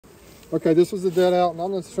Okay, this was the dead out, and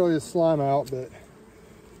I'm going to show you the slime out, but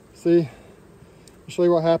see, I'll show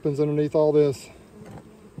you what happens underneath all this.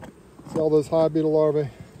 See all those hive beetle larvae?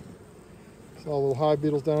 See all the little hive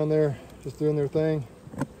beetles down there just doing their thing.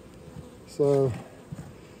 So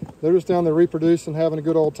they're just down there reproducing, having a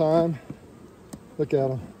good old time. Look at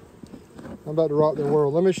them. I'm about to rock their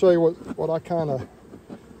world. Let me show you what I kind of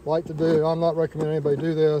like to do. I'm not recommending anybody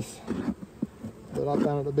do this, but I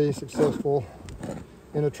found it to be successful.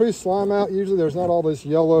 In a true slime out, usually there's not all this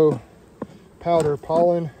yellow powder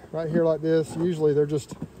pollen right here like this. Usually they're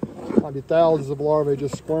just, might be thousands of larvae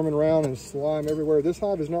just squirming around and slime everywhere. This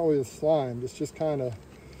hive is not really a slime. It's just kind of,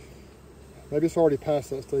 maybe it's already past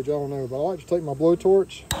that stage, I don't know. But I like to take my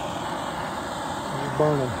blowtorch and just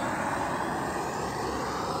burn them.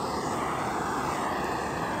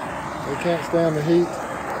 They can't stand the heat.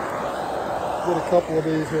 Get a couple of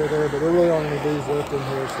bees here or there, but there really aren't any bees left in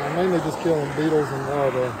here. So I'm mainly just killing beetles and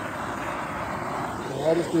larvae. And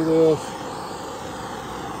I'll just do this.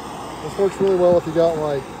 This works really well if you got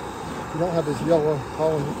like, you don't have this yellow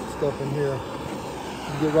pollen stuff in here.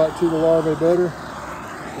 You get right to the larvae better.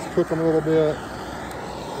 Just cook them a little bit.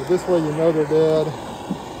 But this way you know they're dead.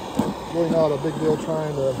 Really not a big deal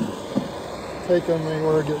trying to take them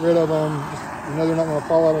anywhere, get rid of them. Just, you know they're not going to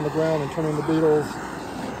fall out on the ground and turn into beetles.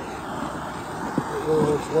 Really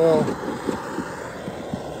works well.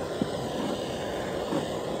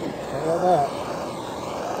 Not like that.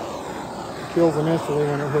 It kills them instantly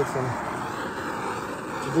when it hits them.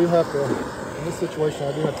 But you do have to, in this situation,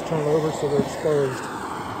 I do have to turn it over so they're exposed.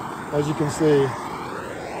 As you can see.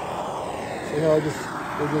 See how it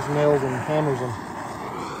just nails and hammers them.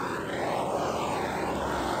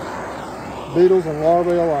 Beetles and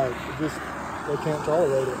larvae alike. They can't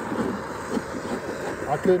tolerate it.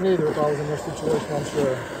 I couldn't either if I was in their situation, I'm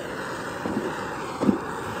sure.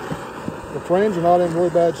 The frames are not in really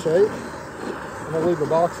bad shape. I'm going to leave the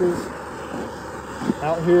boxes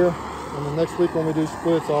out here, and then next week when we do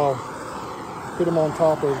splits, I'll put them on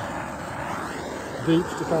top of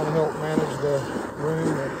deeps to kind of help manage the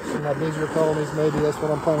room and my busier colonies. Maybe that's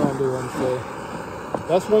what I'm planning on doing. So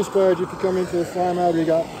that's one strategy. If you come into a slime out, you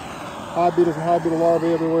got hive beetles and hive beetle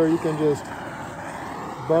larvae everywhere, you can just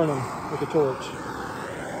burn them with a torch.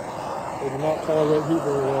 They do not tolerate heat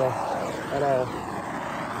very well at all.